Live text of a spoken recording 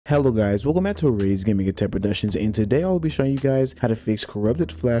Hello guys, welcome back to Ray's Gaming and Tech Productions, and today I will be showing you guys how to fix corrupted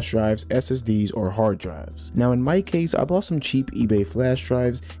flash drives, SSDs, or hard drives. Now in my case, I bought some cheap eBay flash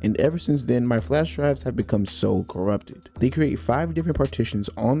drives, and ever since then my flash drives have become so corrupted. They create 5 different partitions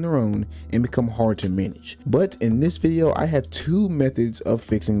on their own and become hard to manage. But in this video I have 2 methods of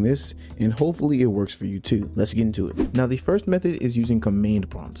fixing this, and hopefully it works for you too. Let's get into it. Now the first method is using command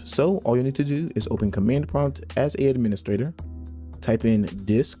prompt. So all you need to do is open command prompt as an administrator, type in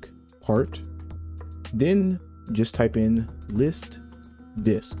disk part, then just type in list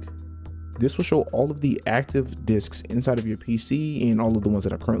disk. This will show all of the active disks inside of your PC and all of the ones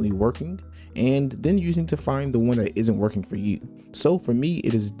that are currently working, and then you need to find the one that isn't working for you. So for me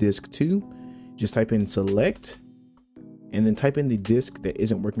it is disk 2. Just type in select and then type in the disk that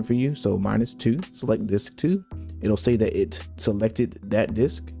isn't working for you. So mine is 2, select disk 2. It'll say that it selected that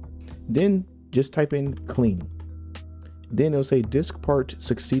disk. Then just type in clean. Then it'll say disk part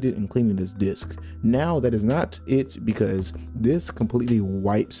succeeded in cleaning this disk. Now that is not it, because this completely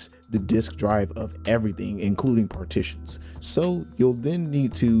wipes the disk drive of everything, including partitions. So you'll then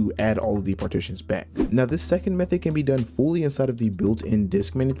need to add all of the partitions back. Now this second method can be done fully inside of the built-in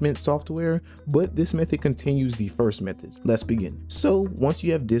disk management software, but this method continues the first method. Let's begin. So once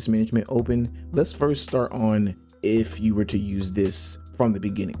you have disk management open, let's first start on if you were to use this from the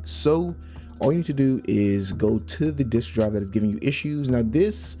beginning. So all you need to do is go to the disk drive that is giving you issues. Now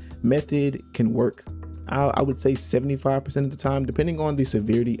this method can work, I would say 75% of the time, depending on the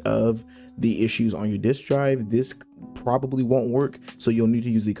severity of the issues on your disk drive. This probably won't work, so you'll need to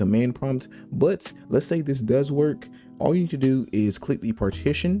use the command prompt. But let's say this does work. All you need to do is click the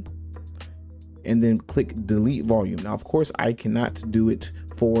partition and then click delete volume. Now of course I cannot do it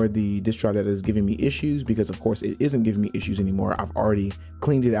for the disk drive that is giving me issues, because of course it isn't giving me issues anymore. I've already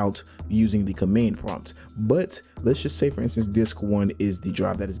cleaned it out using the command prompt. But let's just say for instance disk 1 is the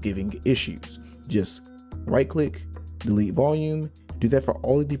drive that is giving issues. Just right click, delete volume, do that for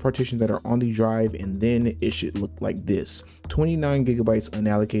all of the partitions that are on the drive, and then it should look like this: 29 gigabytes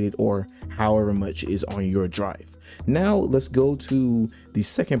unallocated, or however much is on your drive. Now let's go to the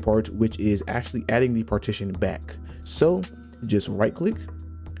second part, which is actually adding the partition back. So just right click,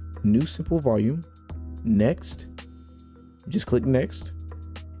 new simple volume, next, just click next,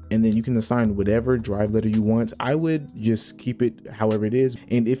 and then you can assign whatever drive letter you want. I would just keep it however it is.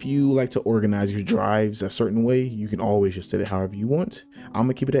 And if you like to organize your drives a certain way, you can always just set it however you want. I'm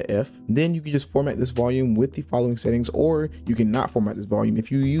gonna keep it at F. Then you can just format this volume with the following settings, or you can not format this volume.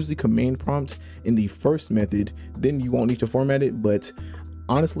 If you use the command prompt in the first method, then you won't need to format it. But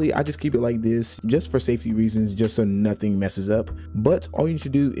honestly, I just keep it like this just for safety reasons, just so nothing messes up. But all you need to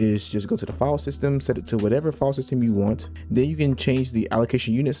do is just go to the file system, set it to whatever file system you want. Then you can change the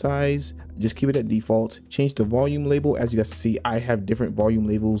allocation unit size, just keep it at default. Change the volume label. As you guys can see, I have different volume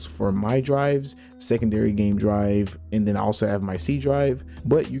labels for my drives: secondary game drive, and then I also have my C drive.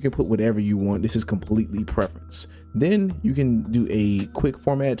 But you can put whatever you want. This is completely preference. Then you can do a quick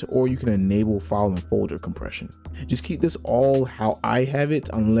format, or you can enable file and folder compression. Just keep this all how I have it,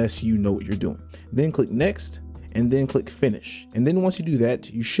 unless you know what you're doing. Then click next, and then click finish. And then once you do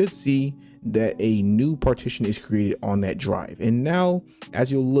that, you should see that a new partition is created on that drive. And now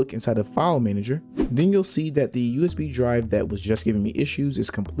as you'll look inside of file manager, then you'll see that the USB drive that was just giving me issues is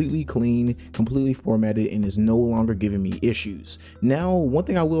completely clean, completely formatted, and is no longer giving me issues. Now one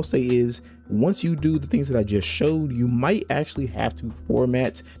thing I will say is, once you do the things that I just showed, you might actually have to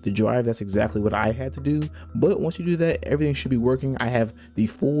format the drive. That's exactly what I had to do. But once you do that, everything should be working. I have the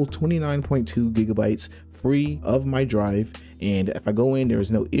full 29.2 gigabytes free of my drive, and if I go in,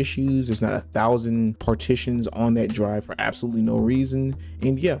 there's no issues. There's not 1,000 partitions on that drive for absolutely no reason.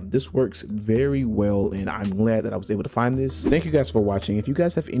 And yeah, this works very well, and I'm glad that I was able to find this. Thank you guys for watching. If you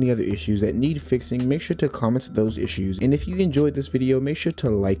guys have any other issues that need fixing, make sure to comment those issues. And if you enjoyed this video, make sure to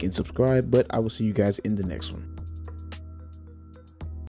like and subscribe. But I will see you guys in the next one.